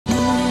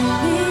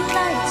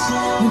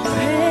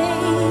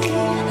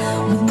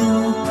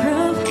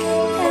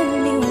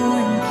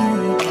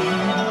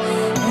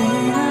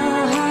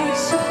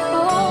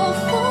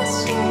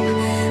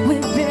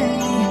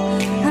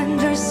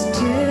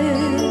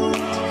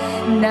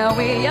Now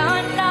we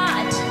are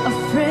not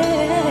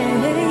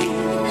afraid.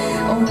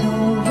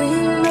 Although we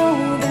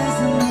know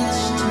there's much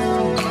to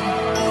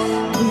do,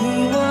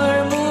 we were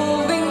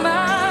moving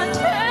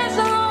mountains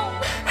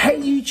on. Hey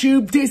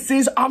YouTube, this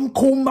is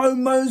Uncle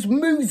Momo's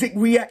music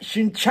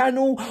reaction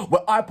channel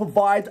where I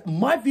provide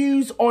my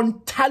views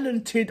on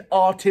talented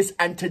artists,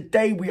 and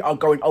today we are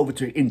going over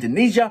to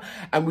Indonesia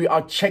and we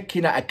are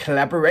checking out a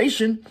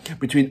collaboration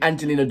between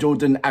Angelina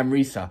Jordan and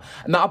Raisa.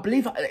 Now I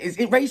believe, is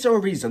it Raisa or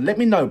Raisa? Let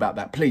me know about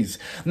that please.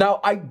 Now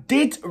I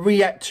did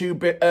react to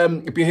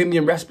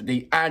Bohemian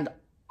Rhapsody and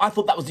I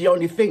thought that was the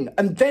only thing,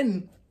 and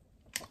then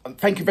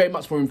thank you very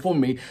much for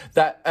informing me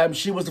that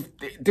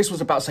this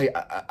was about, say,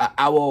 an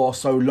hour or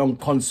so long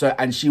concert,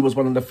 and she was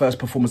one of the first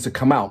performers to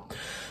come out.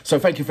 So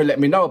thank you for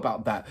letting me know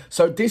about that.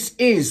 So this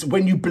is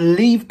When You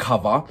Believe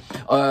cover.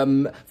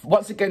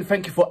 Once again,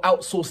 thank you for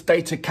outsourced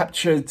data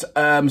captured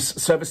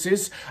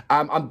services.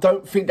 I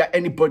don't think that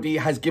anybody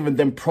has given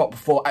them prop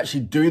for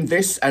actually doing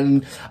this,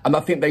 and I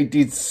think they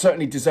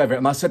certainly deserve it.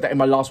 And I said that in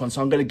my last one, so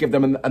I'm going to give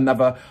them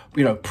another,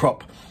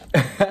 prop.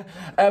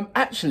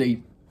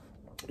 Actually,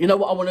 you know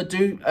what I want to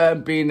do,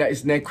 being that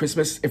it's near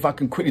Christmas, if I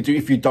can quickly do,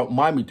 if you don't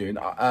mind me doing,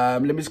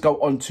 let me just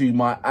go on to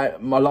my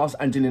last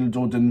Angelina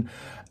Jordan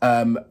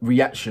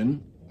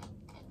reaction.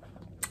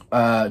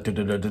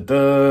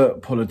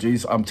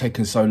 Apologies, I'm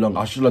taking so long.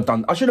 I should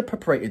have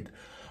preparated.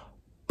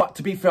 But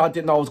to be fair, I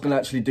didn't know I was going to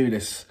actually do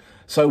this.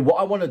 So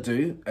what I want to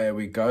do, there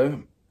we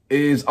go,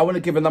 is I want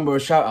to give a number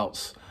of shout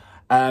outs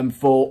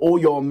for all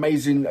your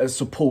amazing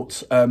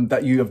support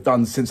that you have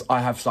done since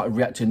I have started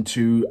reacting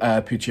to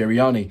Putri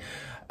Ariani.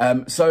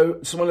 So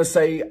just want to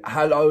say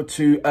hello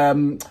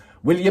to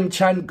William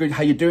Chan, good,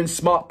 how you doing?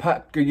 Smart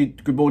Pat,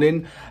 good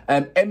morning.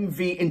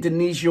 MV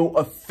Indonesia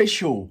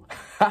official,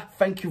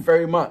 thank you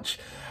very much.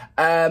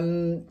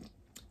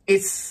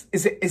 It's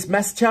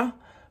Mestia,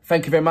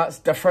 thank you very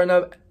much.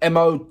 Dafrena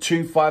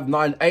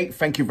MO2598,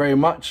 thank you very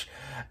much.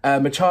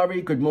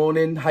 Machari, good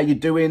morning, how you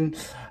doing?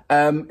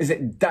 Is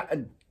it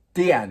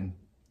Dian?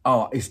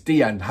 Oh, it's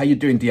Dian, how you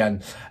doing,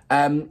 Dian?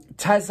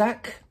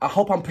 Tazak, I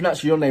hope I'm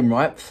pronouncing your name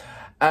right.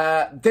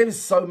 There's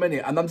so many,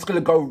 and I'm just going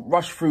to go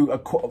rush through a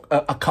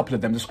couple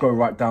of them, just go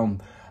right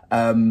down.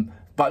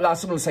 But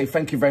last, I'm going to say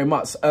thank you very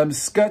much.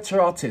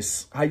 Skirter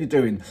Artist, how you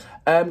doing?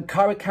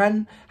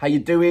 Karakan, how you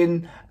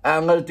doing?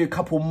 I'm going to do a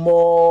couple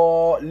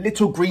more.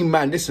 Little Green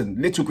Man,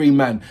 listen, Little Green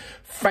Man,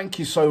 thank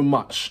you so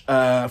much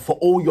for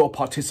all your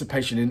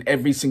participation in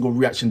every single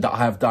reaction that I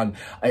have done.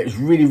 It's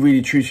really,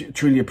 really,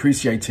 truly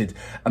appreciated.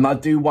 And I'll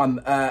do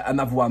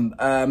another one.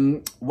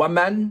 One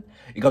Man,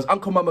 he goes,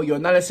 Uncle Momo, your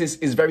analysis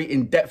is very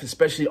in-depth,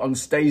 especially on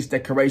stage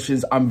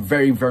decorations. I'm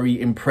very, very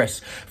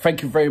impressed.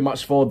 Thank you very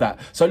much for that.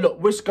 So look,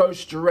 let's go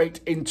straight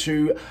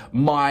into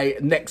my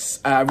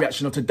next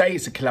reaction of today.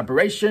 It's a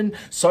collaboration.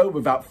 So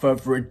without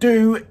further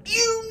ado,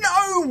 you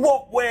know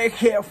what we're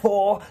here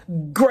for.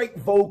 Great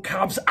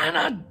vocabs and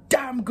a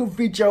damn good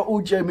video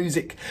audio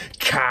music.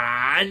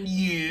 Can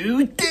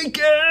you dig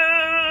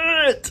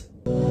it?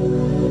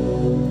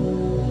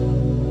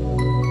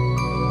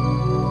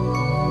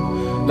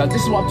 Now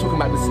this is what I'm talking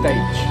about, the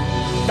stage.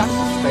 That's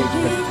the stage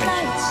presentation.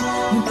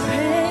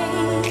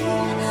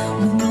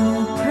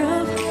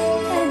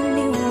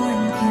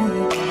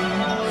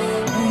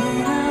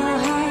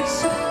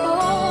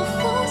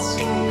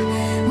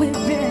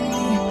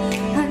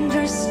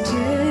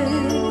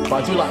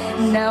 But I do like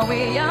this. Now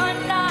we are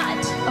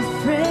not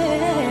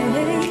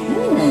afraid.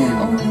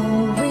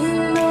 Although we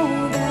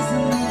know there's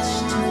much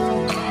to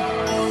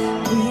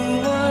do, we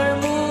were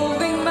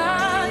moving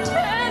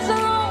mountains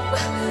long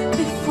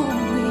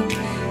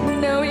before we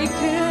know we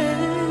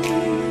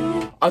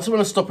could. I just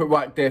want to stop it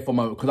right there for a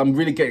moment because I'm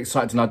really getting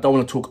excited and I don't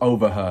want to talk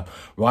over her,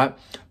 right?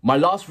 My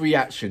last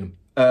reaction,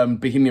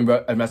 Bohemian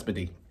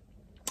Rhapsody,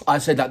 I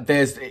said that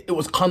it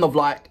was kind of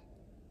like,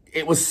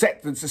 it was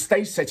set, the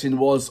stage setting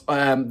was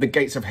the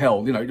gates of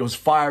hell. You know, it was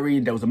fiery,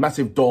 there was a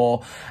massive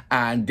door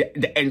and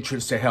the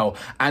entrance to hell.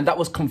 And that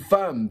was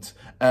confirmed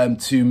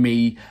to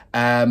me.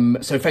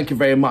 So thank you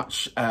very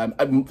much.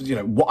 You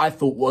know, what I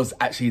thought was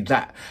actually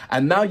that.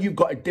 And now you've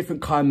got a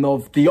different kind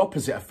of, the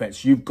opposite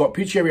effects. You've got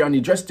Putri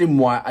Ariani dressed in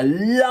white, a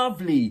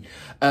lovely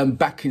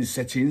backing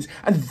settings.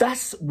 And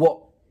that's what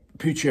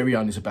Putri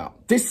Ariani is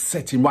about. This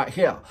setting right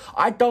here.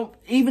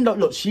 Even though,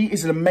 look, she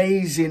is an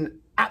amazing,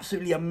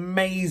 absolutely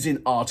amazing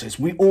artist.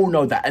 We all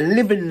know that, a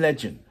living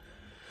legend.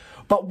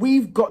 But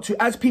we've got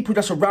to, as people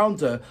that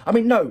surround her, I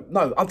mean, no,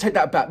 I'll take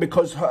that back,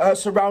 because her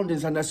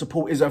surroundings and her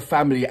support is her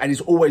family, and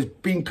it's always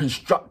been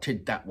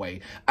constructed that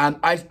way. And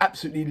I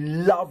absolutely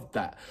love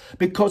that,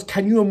 because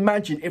can you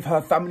imagine if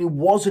her family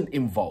wasn't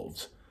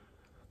involved?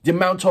 The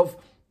amount of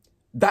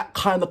that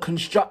kind of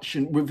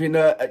construction within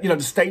a, you know,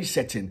 the stage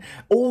setting,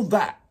 all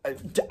that.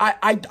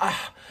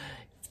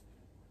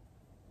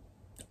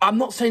 I'm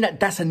not saying that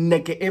that's a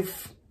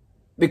negative,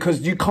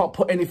 because you can't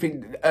put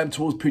anything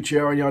towards Putri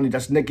Ariani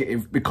that's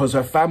negative because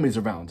her family's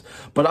around.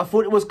 But I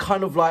thought it was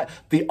kind of like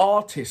the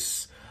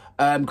artists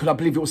because I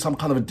believe it was some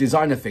kind of a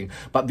designer thing.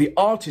 But the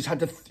artist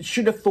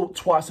should have thought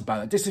twice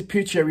about it. This is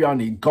Putri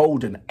Ariani,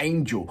 golden,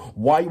 angel.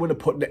 Why you want to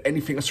put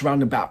anything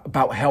surrounding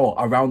about hell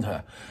around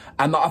her?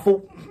 And I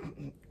thought,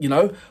 you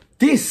know,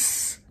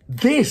 this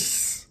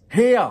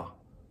here,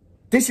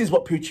 this is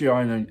what Putri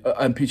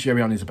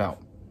Ariani is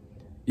about.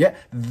 Yeah,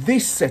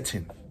 this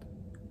setting.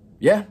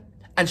 Yeah,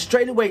 and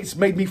straight away it's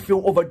made me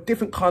feel of a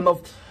different kind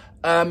of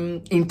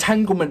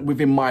entanglement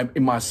within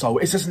my soul.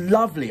 It's just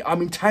lovely.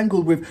 I'm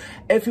entangled with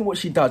everything what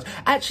she does.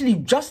 Actually,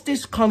 just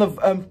this kind of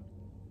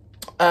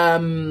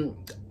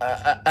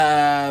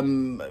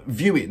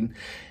viewing,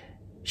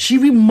 she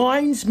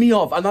reminds me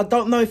of, and I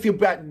don't know if you're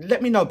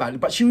let me know about it,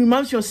 but she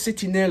reminds me of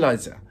City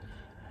Nearlizer.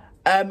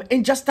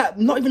 In just that,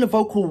 not even a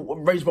vocal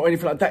arrangement or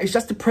anything like that, it's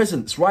just the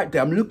presence right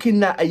there. I'm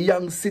looking at a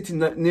young City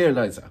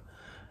Nearlizer.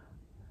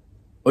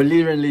 Or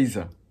Lira and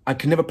Lisa. I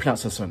can never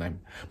pronounce her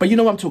surname. But you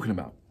know what I'm talking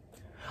about.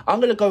 I'm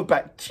going to go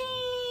back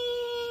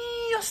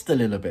just a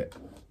little bit.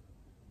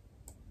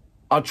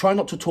 I'll try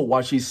not to talk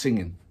while she's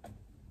singing.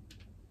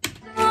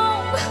 Look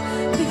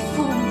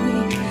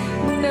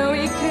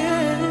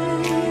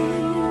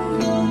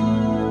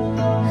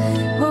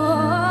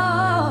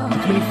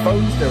how many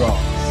phones there are.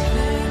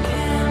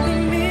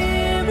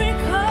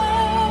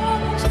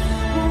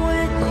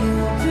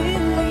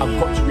 I've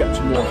got to react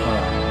to more of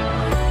her.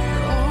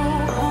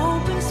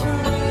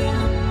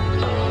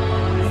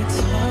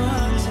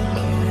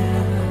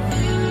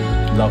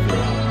 Lovely.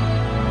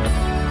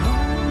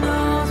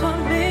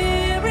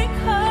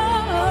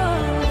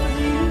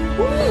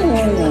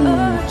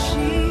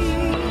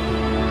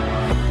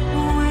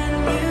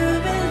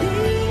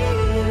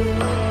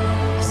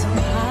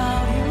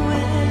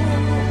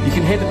 You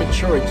can hear the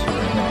maturity,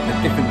 the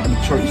different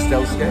maturity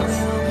style scales.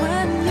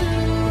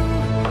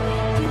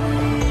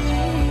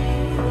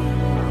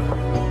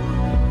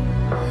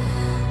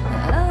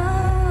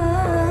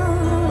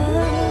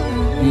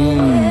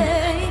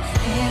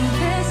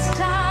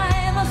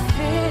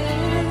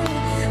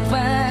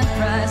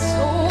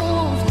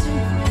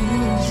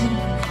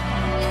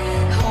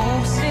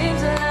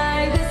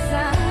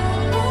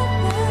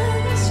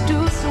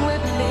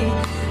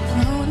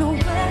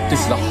 This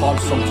is a hard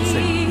song to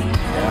sing.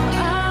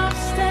 Yeah.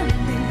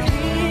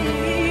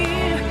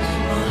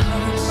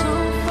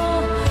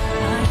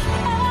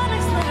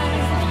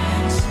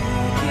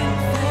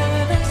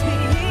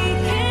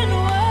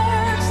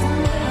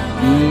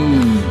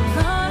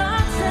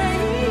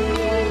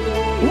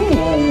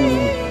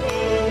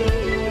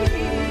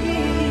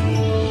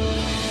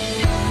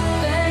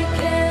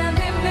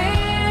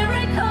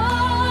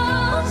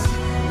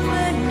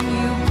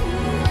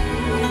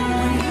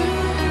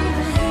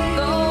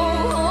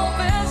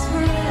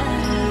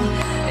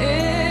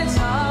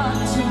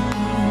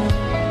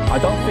 I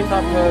don't think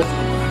I've heard.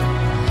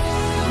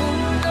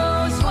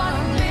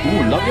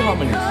 Ooh, lovely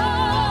harmonies.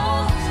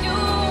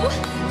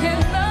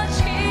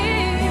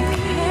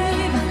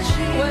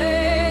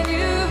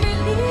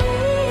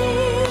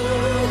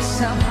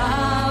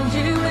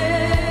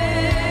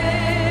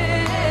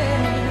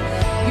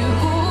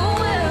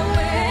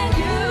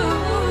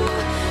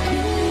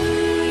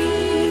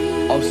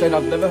 I was saying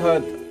I've never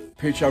heard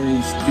Putri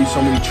Ariani do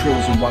so many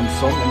trills in one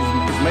song,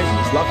 and it's amazing,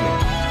 it's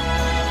lovely.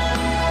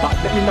 But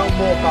let me know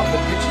more about the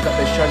pictures that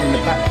they're showing in the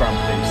background,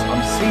 please.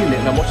 I'm seeing it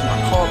and I'm watching it, I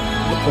can't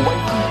look away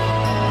from it.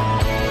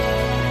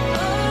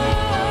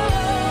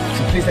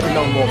 So please let me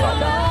know more about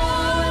that.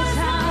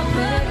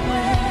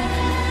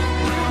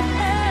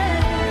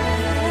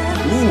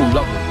 Ooh,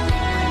 lovely.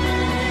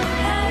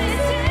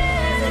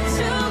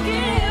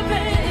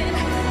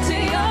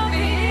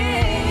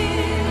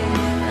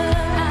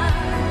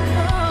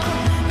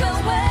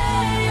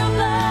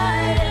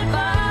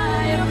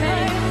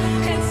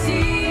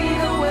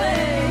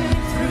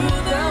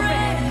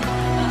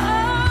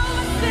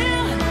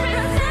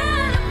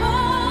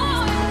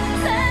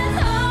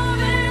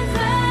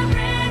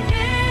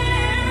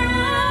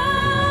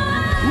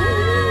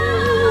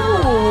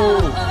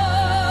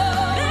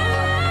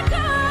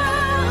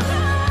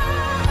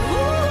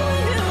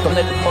 Don't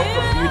they look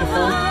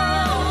beautiful?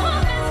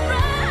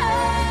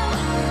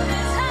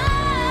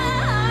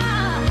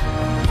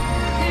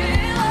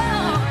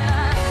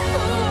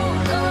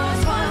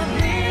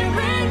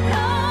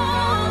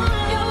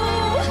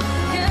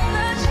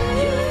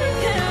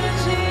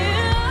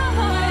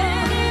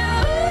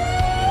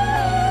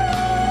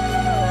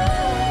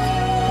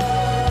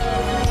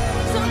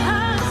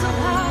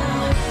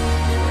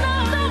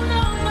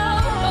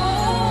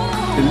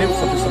 The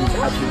lyrics of the song is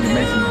absolutely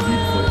amazing and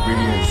beautiful, it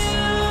really is.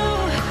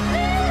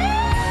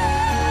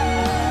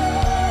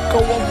 Go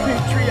on,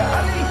 Putri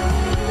Ariani.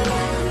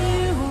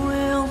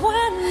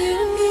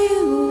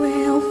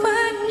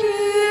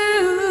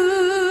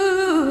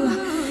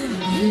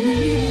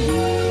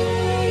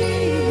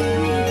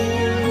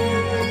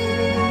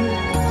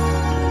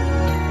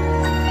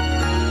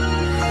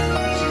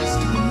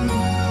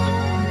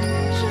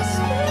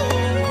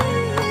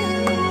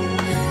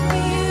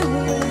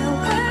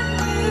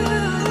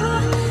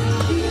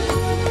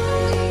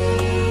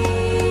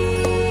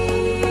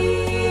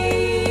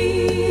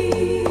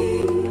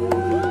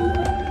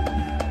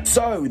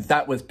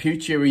 That was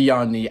Putri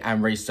Ariani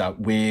and Raisa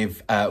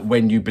with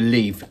When You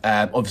Believe.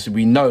 Obviously,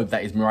 we know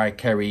that is Mariah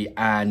Carey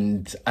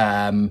and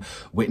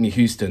Whitney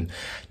Houston.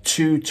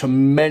 Two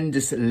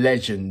tremendous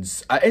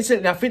legends.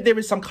 Incidentally, I think there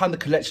is some kind of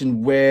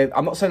collection where,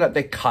 I'm not saying that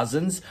they're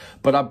cousins,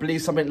 but I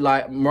believe something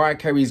like Mariah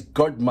Carey's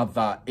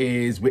godmother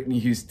is Whitney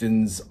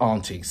Houston's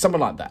auntie. Something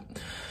like that.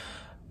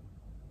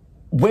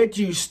 Where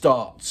do you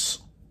start?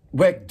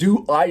 Where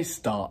do I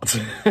start?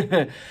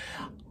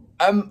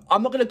 I'm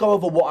not going to go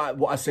over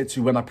what I said to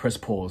you when I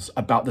pressed pause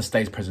about the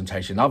stage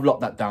presentation. I've locked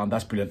that down.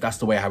 That's brilliant. That's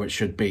the way how it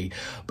should be.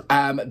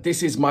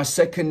 This is my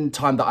second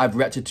time that I've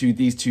reacted to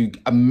these two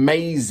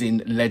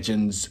amazing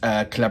legends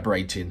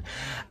collaborating.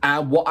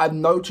 And what I've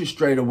noticed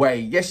straight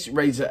away, yes,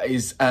 Raisa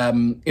is,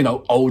 you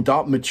know,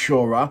 older,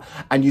 maturer,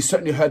 and you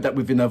certainly heard that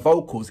within her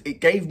vocals. It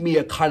gave me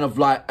a kind of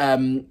like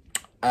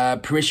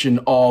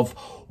apparition of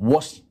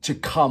what's to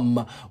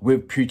come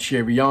with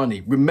Putri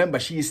Ariani. Remember,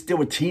 she is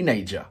still a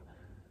teenager.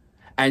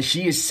 And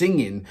she is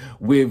singing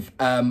with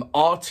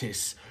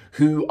artists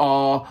who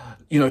are,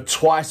 you know,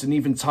 twice and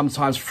even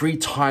sometimes 3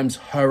 times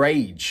her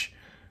age.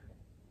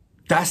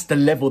 That's the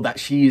level that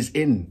she is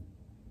in.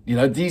 You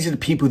know, these are the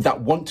people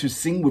that want to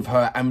sing with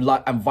her and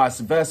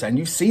vice versa. And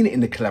you've seen it in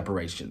the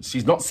collaborations.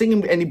 She's not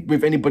singing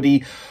with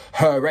anybody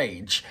her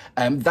age.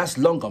 That's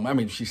long gone. I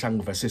mean, she sang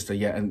with her sister,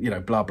 yeah, and, you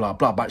know, blah, blah,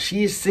 blah. But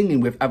she is singing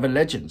with other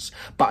legends,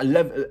 but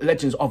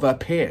legends of her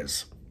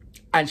peers.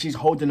 And she's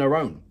holding her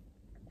own.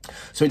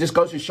 So it just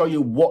goes to show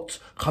you what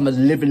kind of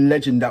living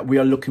legend that we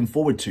are looking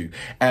forward to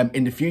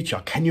in the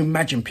future. Can you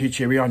imagine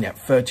Putri Ariani at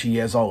 30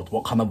 years old?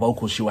 What kind of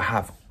vocals she will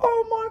have?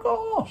 Oh my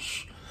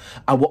gosh.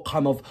 And what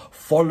kind of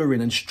following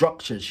and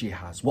structure she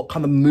has. What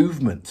kind of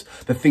movement.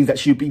 The things that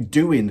she'll be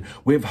doing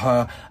with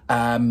her,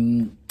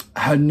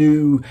 her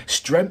new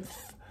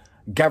strength.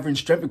 Gathering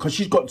strength, because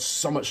she's got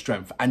so much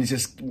strength, and it's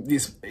just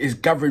is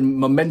gathering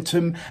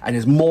momentum, and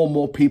there's more and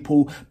more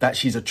people that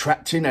she's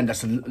attracting, and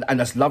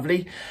that's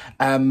lovely.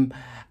 And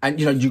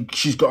you know,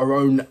 she's got her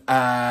own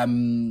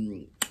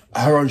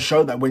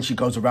show that when she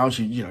goes around,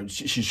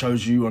 she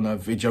shows you on a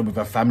video with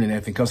her family and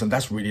everything else, and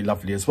that's really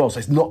lovely as well. So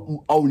it's not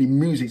only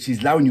music;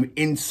 she's allowing you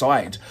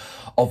inside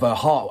of her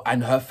heart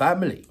and her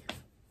family,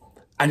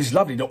 and it's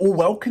lovely. They're all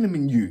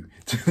welcoming you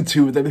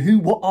to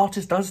them. What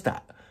artist does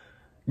that?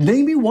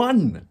 Name me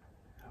one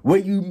where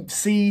you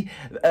see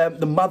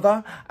the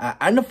mother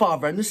and the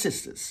father and the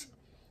sisters,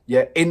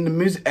 yeah, in the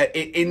music,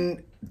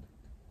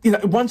 you know,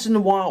 once in a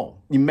while,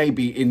 you may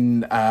be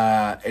in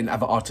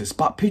other artists,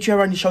 but Putri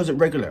Ariani shows it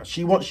regular.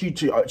 She wants you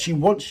to, she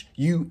wants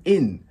you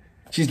in.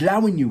 She's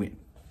allowing you in.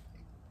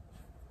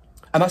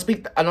 And I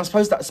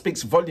suppose that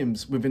speaks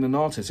volumes within an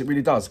artist. It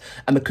really does.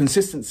 And the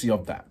consistency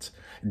of that,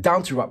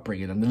 down to her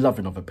upbringing and the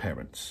loving of her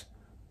parents.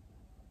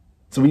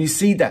 So when you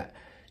see that,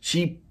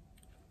 she,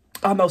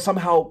 I don't know,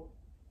 somehow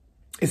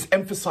it's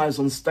emphasized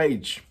on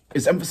stage.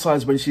 It's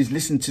emphasized when she's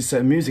listened to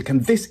certain music.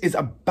 And this is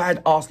a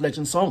badass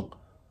legend song.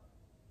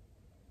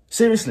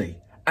 Seriously.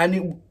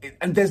 And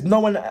there's no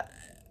one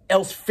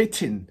else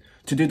fitting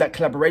to do that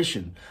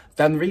collaboration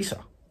than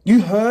Raisa.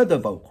 You heard the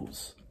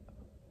vocals.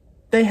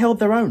 They held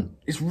their own.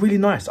 It's really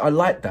nice. I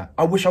like that.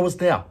 I wish I was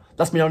there.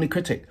 That's my only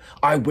critic.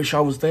 I wish I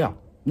was there.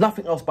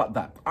 Nothing else but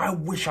that. I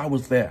wish I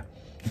was there.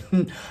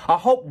 I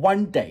hope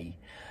one day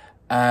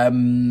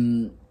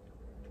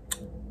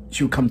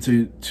she'll come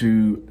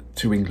to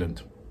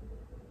England.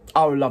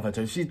 I would love her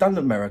to. She's done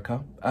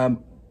America.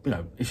 You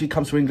know, if she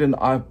comes to England,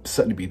 I'll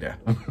certainly be there.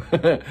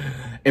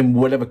 In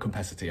whatever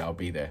capacity, I'll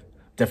be there.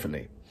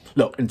 Definitely.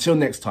 Look, until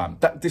next time,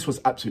 this was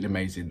absolutely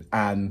amazing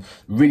and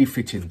really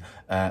fitting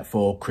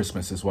for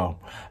Christmas as well.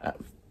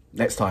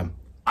 Next time,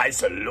 I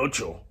salute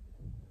you.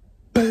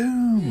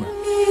 Boom.